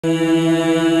In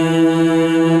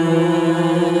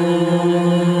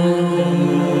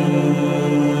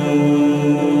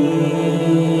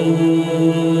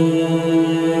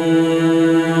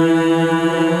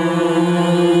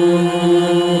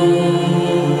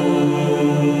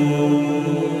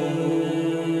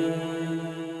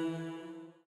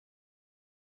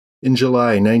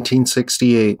July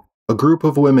 1968, a group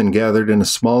of women gathered in a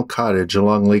small cottage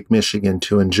along Lake Michigan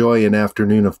to enjoy an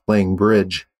afternoon of playing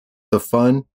bridge. The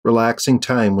fun, relaxing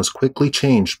time was quickly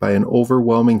changed by an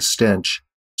overwhelming stench,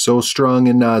 so strong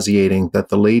and nauseating that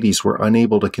the ladies were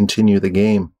unable to continue the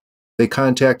game. They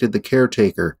contacted the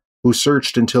caretaker, who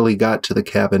searched until he got to the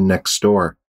cabin next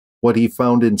door. What he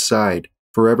found inside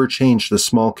forever changed the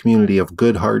small community of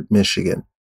Goodhart, Michigan.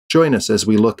 Join us as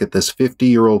we look at this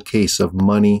 50-year-old case of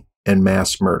money and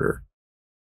mass murder.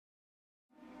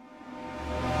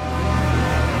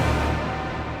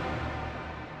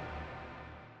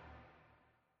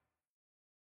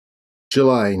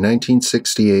 July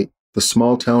 1968, the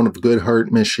small town of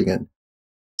Goodhart, Michigan.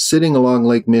 Sitting along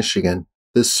Lake Michigan,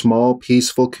 this small,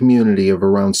 peaceful community of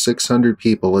around 600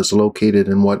 people is located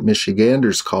in what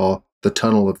Michiganders call the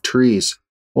Tunnel of Trees,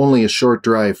 only a short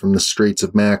drive from the Straits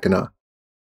of Mackinac.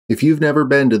 If you've never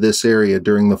been to this area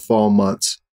during the fall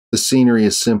months, the scenery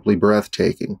is simply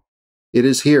breathtaking. It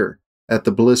is here, at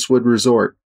the Blisswood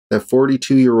Resort, that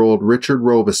 42-year-old Richard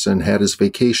Robison had his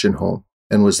vacation home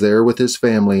and was there with his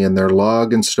family in their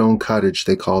log and stone cottage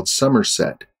they called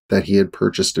Somerset that he had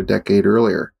purchased a decade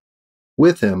earlier.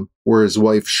 With him were his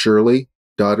wife Shirley,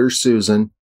 daughter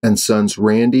Susan, and sons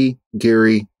Randy,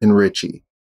 Gary, and Richie.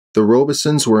 The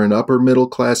Robisons were an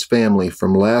upper-middle-class family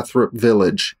from Lathrop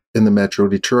Village in the Metro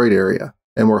Detroit area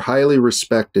and were highly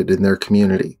respected in their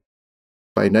community.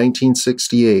 By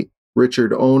 1968,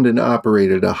 Richard owned and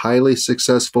operated a highly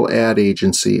successful ad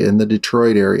agency in the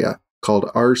Detroit area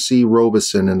called R.C.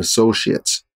 Robison and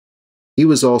Associates. He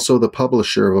was also the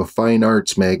publisher of a fine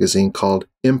arts magazine called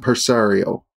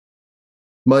Impresario.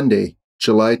 Monday,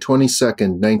 July 22,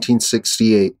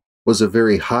 1968, was a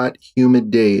very hot, humid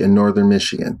day in northern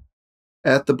Michigan.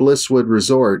 At the Blisswood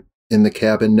Resort, in the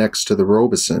cabin next to the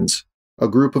Robisons, a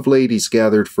group of ladies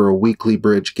gathered for a weekly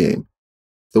bridge game.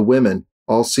 The women,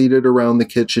 all seated around the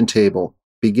kitchen table,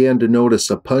 began to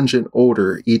notice a pungent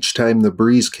odor each time the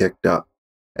breeze kicked up.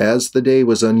 As the day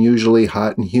was unusually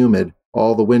hot and humid,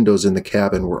 all the windows in the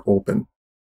cabin were open.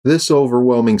 This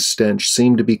overwhelming stench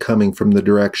seemed to be coming from the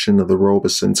direction of the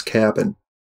Robisons' cabin.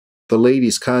 The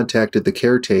ladies contacted the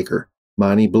caretaker,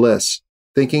 Monty Bliss,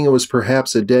 thinking it was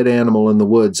perhaps a dead animal in the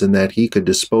woods and that he could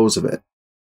dispose of it.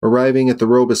 Arriving at the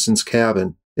Robisons'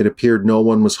 cabin, it appeared no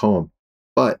one was home.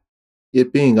 But,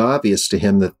 it being obvious to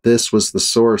him that this was the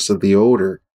source of the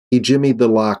odor, he jimmied the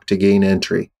lock to gain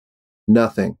entry.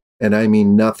 Nothing, and I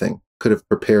mean nothing, could have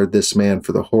prepared this man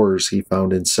for the horrors he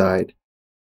found inside.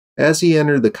 As he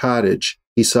entered the cottage,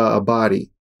 he saw a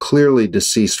body, clearly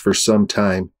deceased for some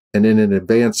time and in an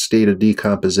advanced state of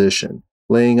decomposition,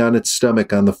 laying on its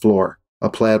stomach on the floor, a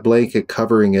plaid blanket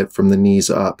covering it from the knees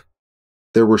up.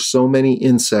 There were so many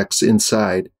insects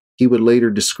inside, he would later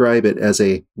describe it as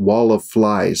a wall of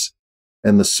flies,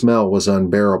 and the smell was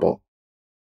unbearable.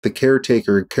 The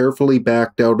caretaker carefully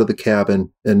backed out of the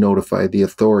cabin and notified the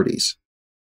authorities.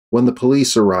 When the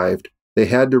police arrived, they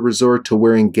had to resort to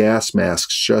wearing gas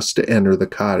masks just to enter the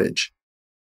cottage.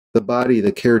 The body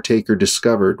the caretaker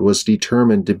discovered was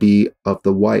determined to be of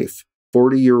the wife,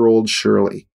 40-year-old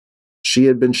Shirley. She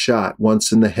had been shot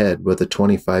once in the head with a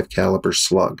 .25 caliber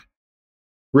slug.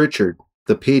 Richard,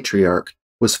 the patriarch,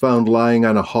 was found lying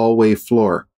on a hallway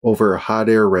floor over a hot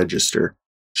air register,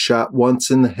 shot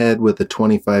once in the head with a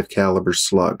 .25 caliber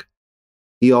slug.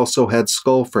 He also had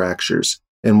skull fractures,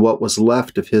 and what was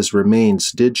left of his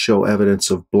remains did show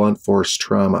evidence of blunt force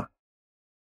trauma.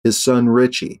 His son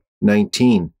Richie,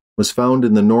 19, was found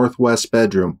in the northwest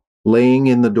bedroom, laying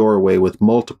in the doorway with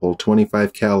multiple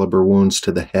 .25 caliber wounds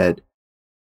to the head.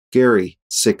 Gary,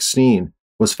 16,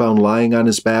 was found lying on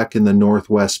his back in the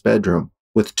northwest bedroom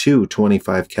with two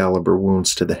 .25 caliber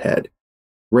wounds to the head.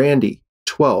 Randy,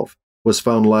 12, was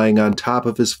found lying on top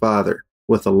of his father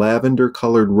with a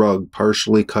lavender-colored rug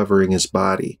partially covering his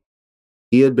body.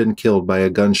 He had been killed by a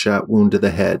gunshot wound to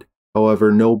the head,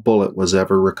 however no bullet was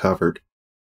ever recovered.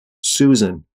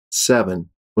 Susan, 7,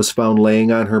 was found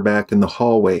laying on her back in the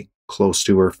hallway close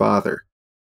to her father.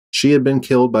 She had been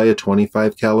killed by a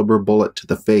 .25 caliber bullet to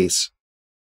the face.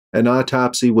 An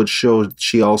autopsy would show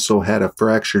she also had a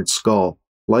fractured skull,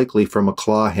 likely from a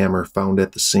claw hammer found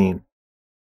at the scene.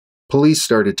 Police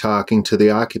started talking to the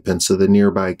occupants of the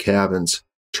nearby cabins,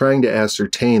 trying to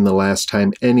ascertain the last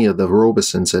time any of the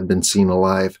Robisons had been seen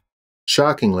alive.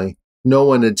 Shockingly, No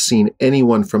one had seen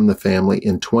anyone from the family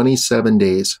in 27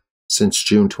 days since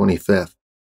June 25th.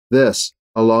 This,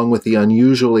 along with the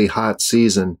unusually hot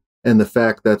season and the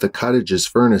fact that the cottage's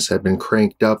furnace had been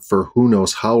cranked up for who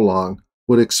knows how long,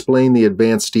 would explain the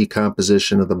advanced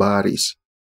decomposition of the bodies.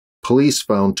 Police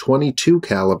found .22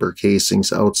 caliber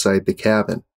casings outside the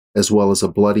cabin, as well as a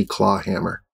bloody claw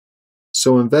hammer.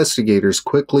 So investigators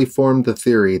quickly formed the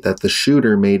theory that the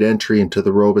shooter made entry into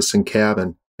the Robison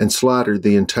cabin and slaughtered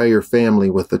the entire family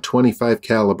with a .25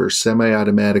 caliber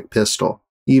semi-automatic pistol,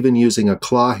 even using a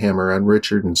claw hammer on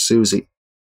Richard and Susie.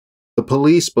 The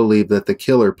police believe that the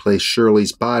killer placed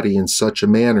Shirley's body in such a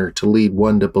manner to lead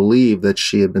one to believe that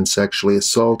she had been sexually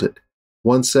assaulted.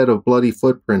 One set of bloody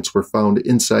footprints were found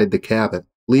inside the cabin,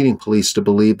 leading police to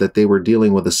believe that they were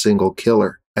dealing with a single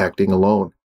killer, acting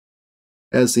alone.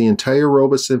 As the entire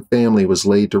Robison family was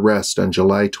laid to rest on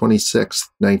July 26,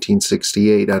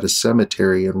 1968 at a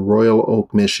cemetery in Royal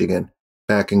Oak, Michigan,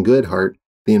 back in Goodhart,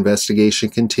 the investigation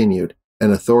continued,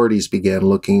 and authorities began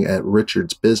looking at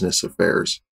Richard's business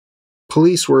affairs.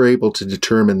 Police were able to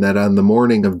determine that on the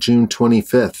morning of June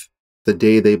 25th, the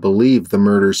day they believed the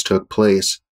murders took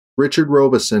place, Richard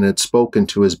Robison had spoken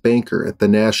to his banker at the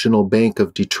National Bank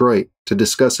of Detroit to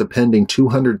discuss a pending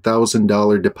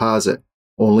 $200,000 deposit,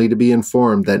 only to be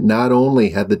informed that not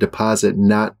only had the deposit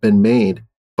not been made,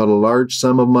 but a large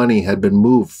sum of money had been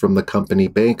moved from the company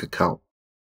bank account.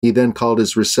 He then called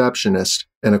his receptionist,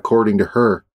 and according to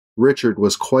her, Richard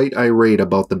was quite irate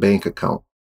about the bank account.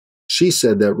 She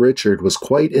said that Richard was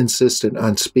quite insistent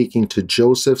on speaking to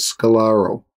Joseph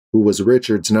Scalaro, who was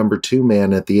Richard's number 2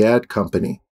 man at the ad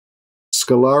company.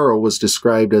 Scalaro was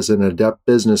described as an adept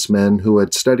businessman who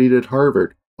had studied at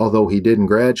Harvard, although he didn't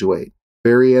graduate,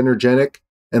 very energetic,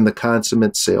 and the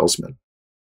consummate salesman.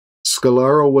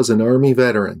 Scalaro was an Army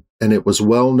veteran, and it was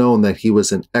well known that he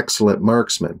was an excellent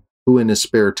marksman, who in his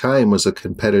spare time was a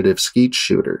competitive skeet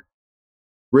shooter.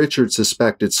 Richard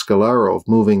suspected Scalaro of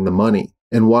moving the money,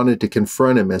 and wanted to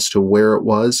confront him as to where it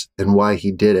was and why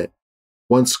he did it.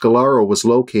 Once Scalaro was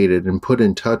located and put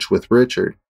in touch with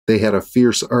Richard, they had a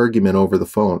fierce argument over the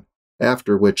phone,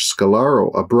 after which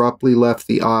Scalaro abruptly left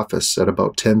the office at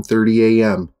about 10:30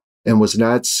 a.m. and was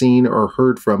not seen or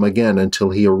heard from again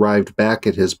until he arrived back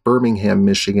at his Birmingham,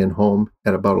 Michigan home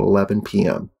at about 11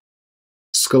 p.m.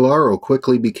 Scalaro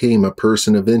quickly became a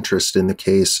person of interest in the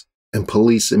case, and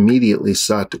police immediately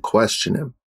sought to question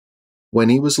him. When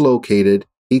he was located,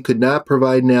 he could not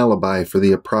provide an alibi for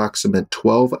the approximate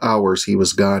 12 hours he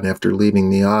was gone after leaving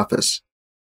the office.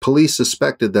 Police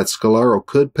suspected that Scalaro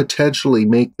could potentially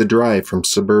make the drive from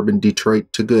suburban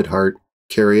Detroit to Goodhart,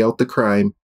 carry out the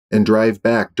crime, and drive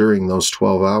back during those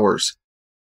 12 hours.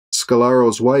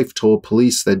 Scalaro's wife told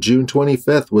police that June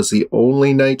 25th was the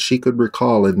only night she could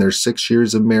recall in their 6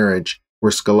 years of marriage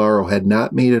where Scalaro had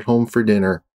not made it home for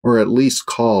dinner or at least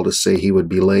called to say he would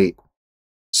be late.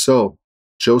 So,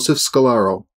 Joseph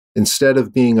Scalaro, instead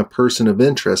of being a person of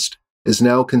interest, is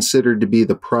now considered to be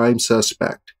the prime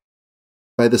suspect.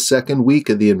 By the second week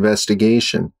of the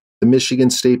investigation, the Michigan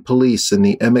State Police and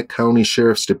the Emmett County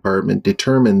Sheriff's Department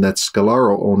determined that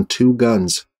Scalaro owned 2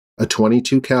 guns, a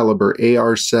 .22 caliber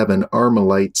AR-7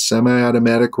 Armalite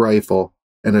semi-automatic rifle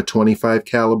and a .25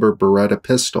 caliber Beretta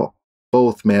pistol,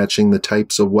 both matching the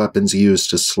types of weapons used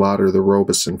to slaughter the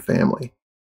Robison family.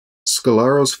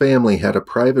 Scalaro's family had a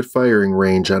private firing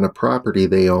range on a property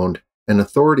they owned, and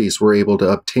authorities were able to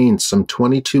obtain some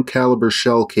 .22 caliber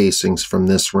shell casings from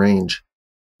this range.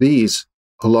 These,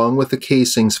 along with the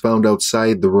casings found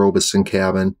outside the Robison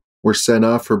cabin, were sent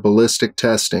off for ballistic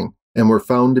testing and were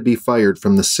found to be fired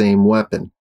from the same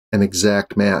weapon, an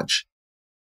exact match.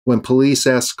 When police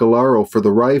asked Scalaro for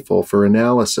the rifle for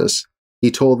analysis,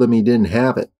 he told them he didn't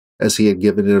have it, as he had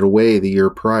given it away the year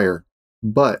prior.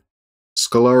 But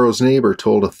Scalaro's neighbor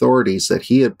told authorities that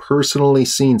he had personally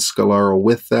seen Scalaro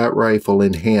with that rifle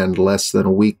in hand less than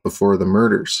a week before the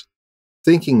murders.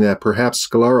 Thinking that perhaps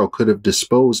Scalaro could have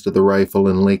disposed of the rifle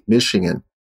in Lake Michigan,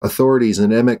 authorities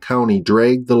in Emmett County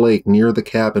dragged the lake near the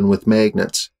cabin with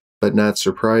magnets, but not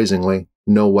surprisingly,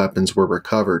 no weapons were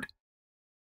recovered.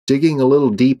 Digging a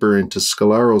little deeper into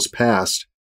Scalaro's past,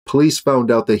 police found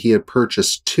out that he had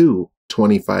purchased 2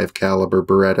 .25 caliber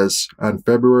Berettas on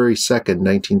February 2,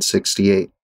 1968.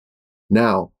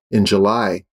 Now, in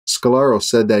July, Scalaro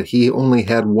said that he only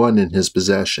had one in his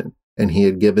possession, and he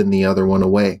had given the other one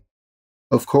away.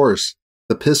 Of course,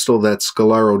 the pistol that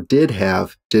Scalaro did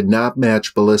have did not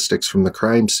match ballistics from the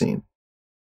crime scene.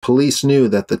 Police knew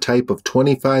that the type of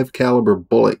 .25 caliber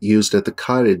bullet used at the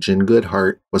cottage in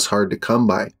Goodhart was hard to come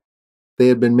by. They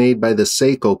had been made by the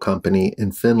Seiko company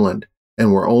in Finland,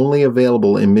 and were only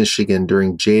available in Michigan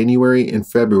during January and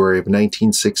February of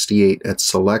 1968 at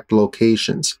select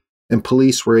locations, and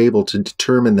police were able to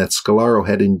determine that Scalaro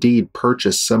had indeed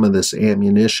purchased some of this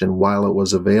ammunition while it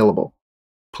was available.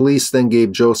 Police then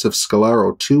gave Joseph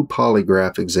Scalaro 2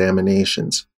 polygraph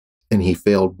examinations, and he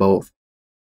failed both.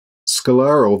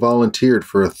 Scalaro volunteered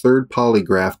for a 3rd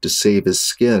polygraph to save his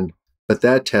skin, but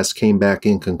that test came back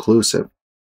inconclusive.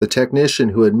 The technician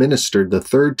who administered the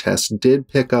 3rd test did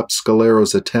pick up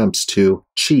Scalaro's attempts to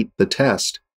cheat the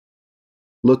test.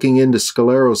 Looking into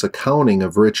Scalaro's accounting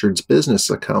of Richard's business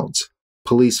accounts,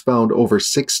 police found over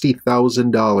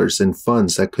 $60,000 in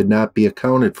funds that could not be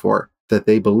accounted for, that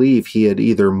they believe he had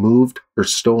either moved or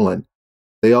stolen.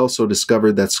 They also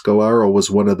discovered that Scalaro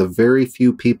was one of the very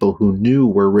few people who knew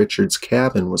where Richard's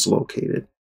cabin was located.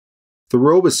 The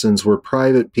Robisons were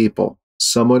private people,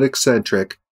 somewhat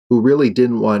eccentric, who really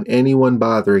didn't want anyone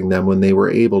bothering them when they were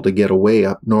able to get away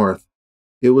up north.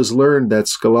 It was learned that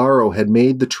Scalaro had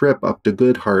made the trip up to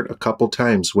Goodhart a couple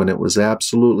times when it was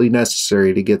absolutely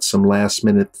necessary to get some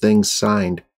last-minute things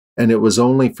signed, and it was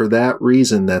only for that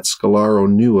reason that Scalaro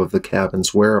knew of the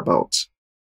cabin's whereabouts.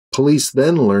 Police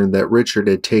then learned that Richard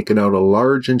had taken out a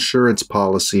large insurance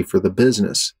policy for the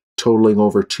business, totaling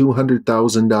over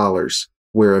 $200,000,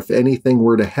 where if anything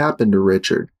were to happen to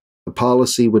Richard, the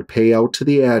policy would pay out to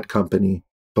the ad company,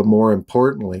 but more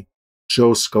importantly,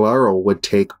 Joe Scalaro would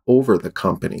take over the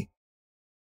company.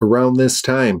 Around this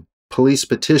time, police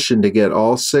petitioned to get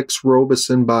all 6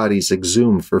 Robison bodies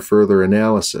exhumed for further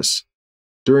analysis.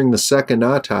 During the 2nd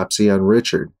autopsy on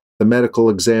Richard, the medical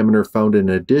examiner found an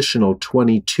additional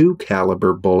 .22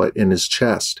 caliber bullet in his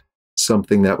chest,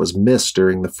 something that was missed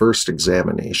during the 1st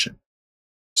examination.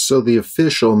 So the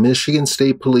official Michigan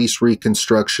State Police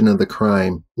reconstruction of the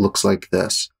crime looks like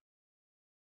this.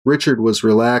 Richard was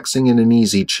relaxing in an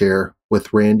easy chair,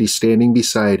 with Randy standing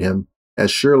beside him,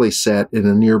 as Shirley sat in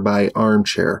a nearby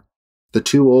armchair. The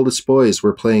 2 oldest boys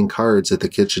were playing cards at the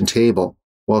kitchen table,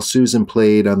 while Susan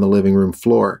played on the living room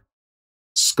floor.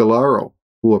 Scalaro,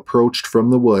 who approached from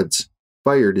the woods,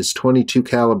 fired his .22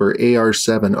 caliber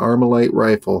AR-7 Armalite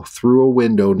rifle through a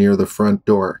window near the front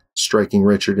door, striking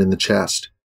Richard in the chest.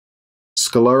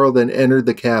 Scalaro then entered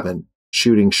the cabin,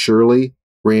 shooting Shirley,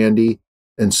 Randy,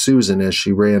 and Susan as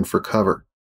she ran for cover.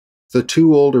 The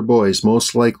 2 older boys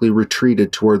most likely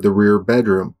retreated toward the rear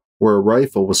bedroom, where a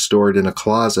rifle was stored in a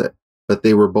closet, but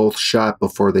they were both shot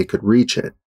before they could reach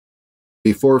it.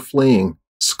 Before fleeing,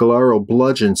 Scalaro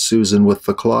bludgeoned Susan with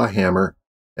the claw hammer,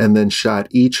 and then shot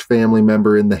each family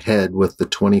member in the head with the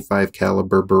 .25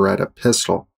 caliber Beretta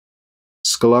pistol.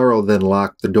 Scalaro then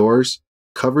locked the doors,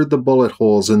 covered the bullet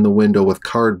holes in the window with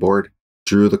cardboard,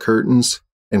 drew the curtains,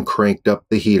 and cranked up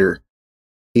the heater.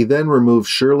 He then removed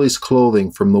Shirley's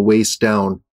clothing from the waist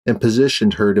down and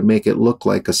positioned her to make it look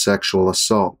like a sexual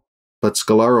assault. But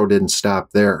Scalaro didn't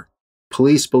stop there.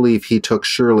 Police believe he took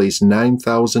Shirley's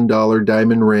 $9,000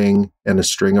 diamond ring and a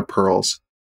string of pearls,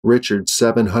 Richard's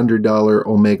 $700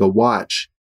 Omega watch,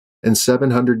 and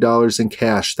 $700 in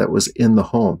cash that was in the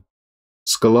home.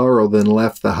 Scalaro then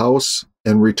left the house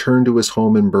and returned to his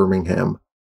home in Birmingham.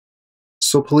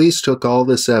 So police took all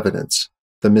this evidence,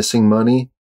 the missing money,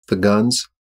 the guns,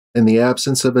 and the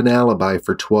absence of an alibi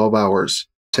for 12 hours,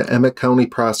 to Emmett County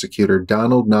Prosecutor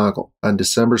Donald Noggle on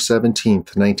December 17,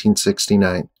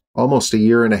 1969, almost a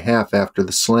year and a half after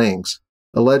the slayings,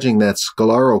 alleging that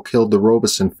Scalaro killed the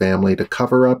Robison family to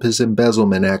cover up his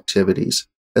embezzlement activities,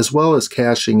 as well as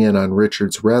cashing in on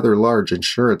Richard's rather large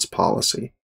insurance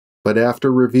policy. But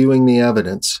after reviewing the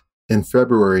evidence, in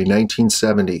February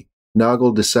 1970,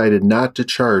 Noggle decided not to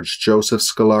charge Joseph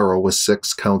Scalaro with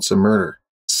 6 counts of murder,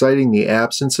 citing the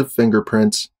absence of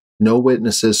fingerprints, no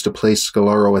witnesses to place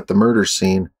Scalaro at the murder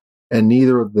scene, and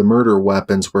neither of the murder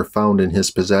weapons were found in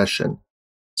his possession.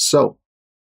 So,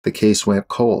 the case went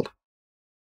cold.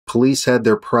 Police had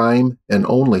their prime and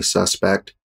only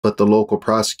suspect, but the local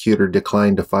prosecutor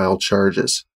declined to file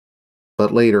charges.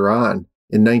 But later on,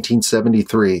 in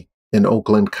 1973, in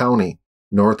Oakland County,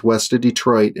 northwest of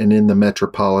Detroit and in the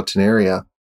metropolitan area,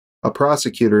 a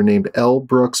prosecutor named L.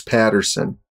 Brooks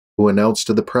Patterson, who announced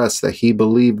to the press that he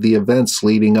believed the events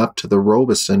leading up to the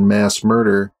Robison mass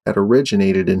murder had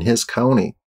originated in his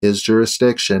county, his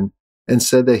jurisdiction, and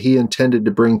said that he intended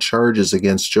to bring charges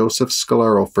against Joseph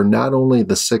Scalaro for not only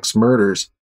the 6 murders,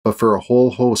 but for a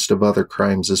whole host of other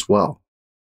crimes as well.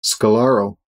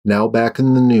 Scalaro, now back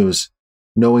in the news,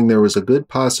 knowing there was a good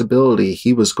possibility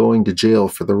he was going to jail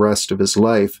for the rest of his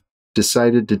life,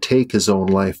 decided to take his own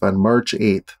life on March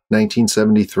 8,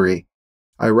 1973,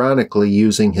 ironically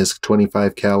using his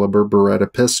 .25 caliber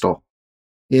Beretta pistol.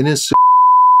 In his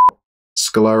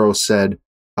Scalaro said,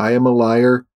 "I am a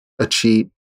liar, a cheat,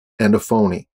 and a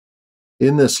phony.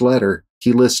 In this letter,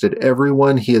 he listed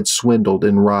everyone he had swindled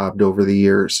and robbed over the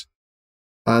years.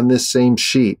 On this same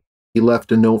sheet, he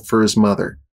left a note for his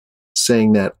mother,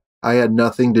 saying that I had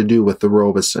nothing to do with the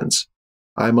Robisons.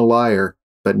 I'm a liar,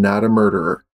 but not a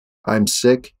murderer. I'm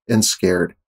sick and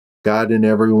scared. God and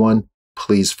everyone,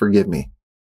 please forgive me.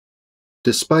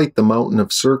 Despite the mountain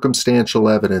of circumstantial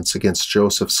evidence against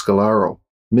Joseph Scalaro,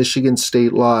 Michigan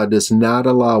state law does not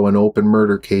allow an open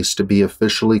murder case to be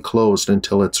officially closed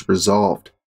until it's resolved,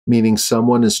 meaning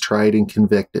someone is tried and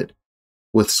convicted.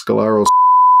 With Scalaro's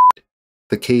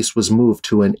the case was moved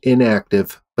to an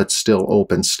inactive but still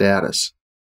open status.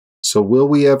 So will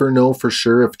we ever know for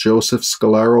sure if Joseph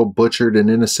Scalaro butchered an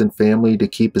innocent family to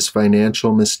keep his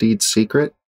financial misdeeds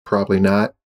secret? Probably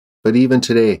not. But even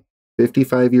today,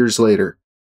 55 years later,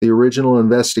 the original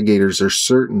investigators are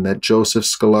certain that Joseph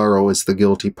Scalaro is the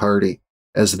guilty party,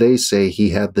 as they say he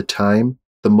had the time,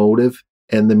 the motive,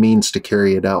 and the means to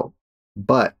carry it out.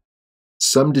 But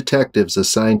some detectives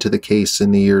assigned to the case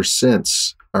in the years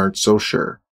since aren't so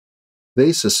sure.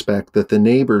 They suspect that the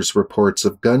neighbors' reports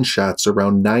of gunshots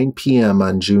around 9 p.m.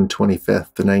 on June 25,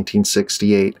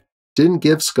 1968, didn't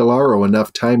give Scalaro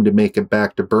enough time to make it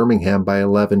back to Birmingham by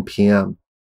 11 p.m.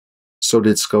 So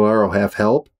did Scalaro have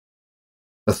help?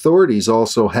 Authorities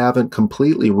also haven't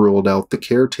completely ruled out the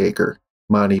caretaker,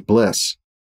 Monty Bliss.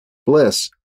 Bliss,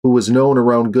 who was known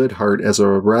around Goodhart as a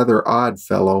rather odd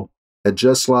fellow, had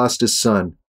just lost his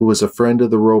son, who was a friend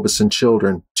of the Robison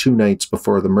children, 2 nights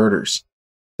before the murders.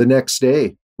 The next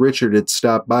day, Richard had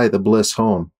stopped by the Bliss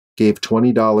home, gave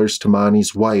 $20 to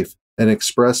Monty's wife, and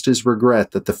expressed his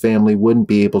regret that the family wouldn't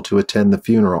be able to attend the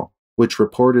funeral, which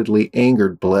reportedly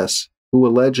angered Bliss, who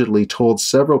allegedly told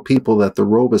several people that the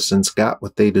Robisons got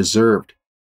what they deserved.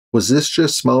 Was this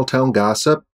just small-town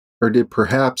gossip, or did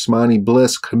perhaps Monty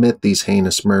Bliss commit these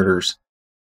heinous murders?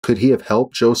 Could he have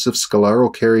helped Joseph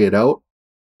Scalaro carry it out?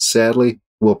 Sadly,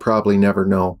 we'll probably never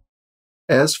know.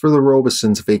 As for the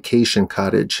Robisons' vacation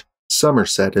cottage,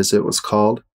 Somerset as it was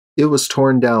called, it was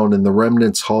torn down and the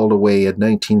remnants hauled away in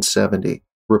 1970,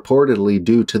 reportedly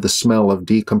due to the smell of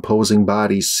decomposing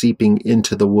bodies seeping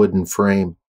into the wooden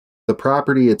frame. The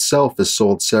property itself is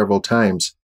sold several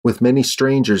times, with many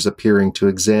strangers appearing to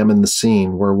examine the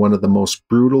scene where one of the most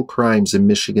brutal crimes in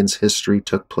Michigan's history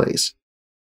took place.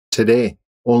 Today,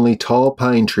 only tall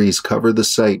pine trees cover the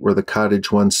site where the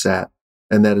cottage once sat,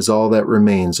 and that is all that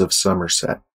remains of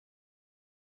Somerset.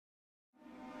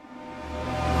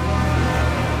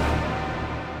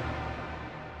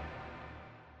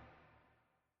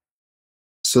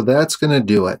 So that's going to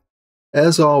do it.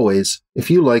 As always, if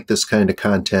you like this kind of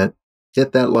content,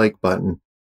 hit that like button,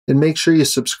 and make sure you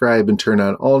subscribe and turn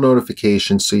on all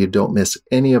notifications so you don't miss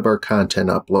any of our content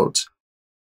uploads.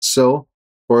 So,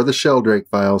 for the Sheldrake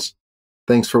Files,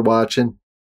 thanks for watching,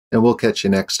 and we'll catch you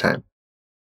next time.